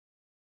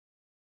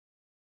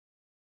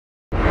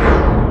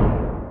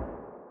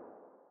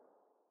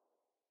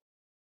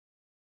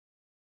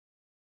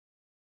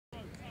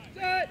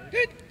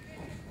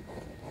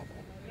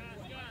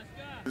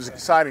It was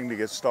exciting to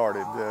get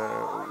started.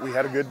 We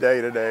had a good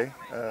day today.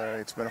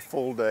 It's been a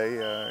full day.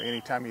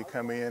 Anytime you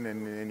come in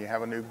and you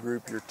have a new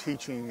group, you're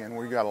teaching, and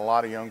we've got a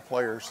lot of young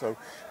players. So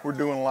we're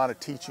doing a lot of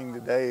teaching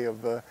today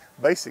of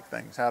basic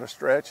things, how to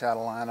stretch, how to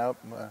line up,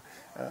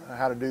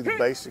 how to do the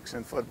basics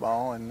in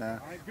football. And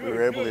we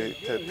were able to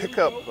pick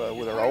up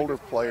with our older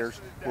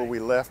players where we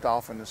left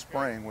off in the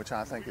spring, which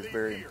I think is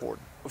very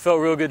important. It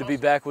felt real good to be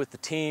back with the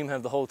team,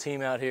 have the whole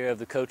team out here, have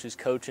the coaches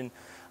coaching.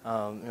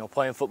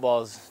 Playing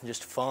football is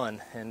just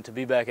fun, and to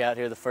be back out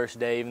here the first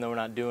day, even though we're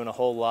not doing a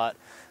whole lot,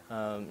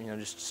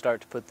 just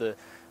start to put the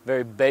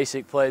very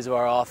basic plays of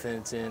our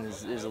offense in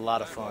is a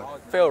lot of fun.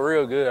 It felt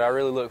real good. I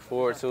really look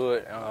forward to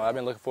it. I've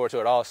been looking forward to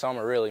it all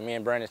summer, really. Me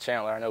and Brandon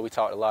Chandler, I know we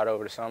talked a lot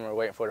over the summer,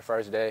 waiting for the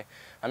first day.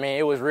 I mean,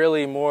 it was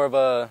really more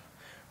of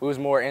we was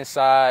more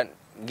inside,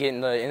 getting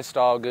the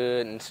install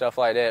good and stuff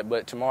like that,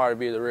 but tomorrow will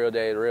be the real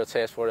day, the real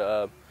test for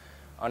the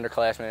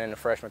underclassmen and the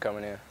freshmen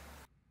coming in.